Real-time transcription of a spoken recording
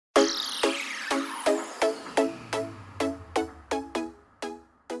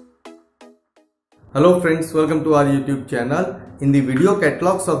Hello friends, welcome to our YouTube channel. In the video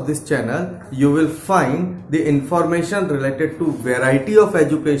catalogs of this channel, you will find the information related to variety of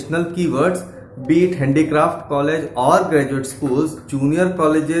educational keywords, be it handicraft college or graduate schools, junior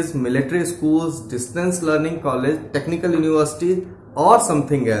colleges, military schools, distance learning college, technical universities or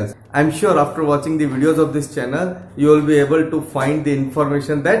something else. I'm sure after watching the videos of this channel, you will be able to find the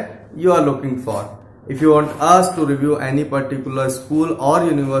information that you are looking for. If you want us to review any particular school or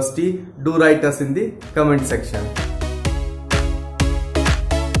university, do write us in the comment section.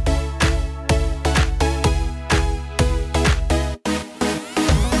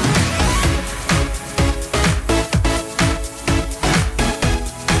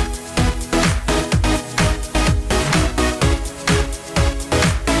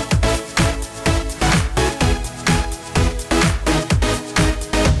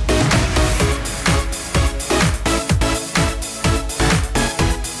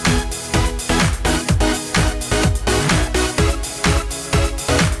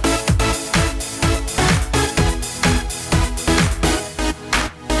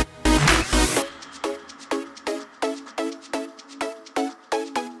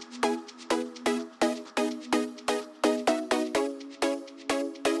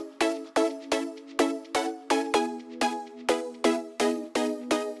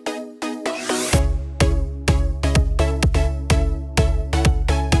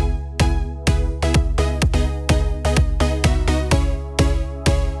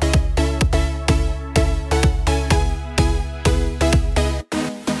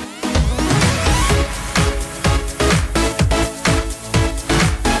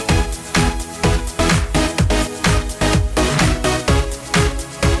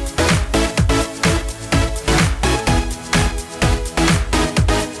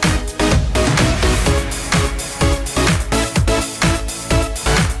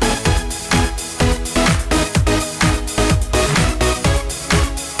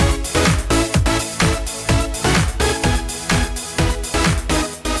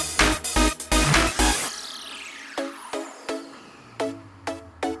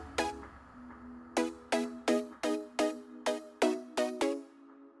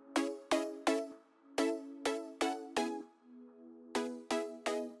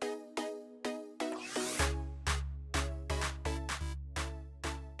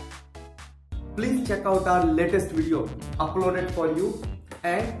 Please check out our latest video uploaded for you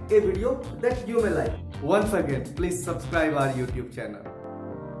and a video that you may like. Once again, please subscribe our YouTube channel.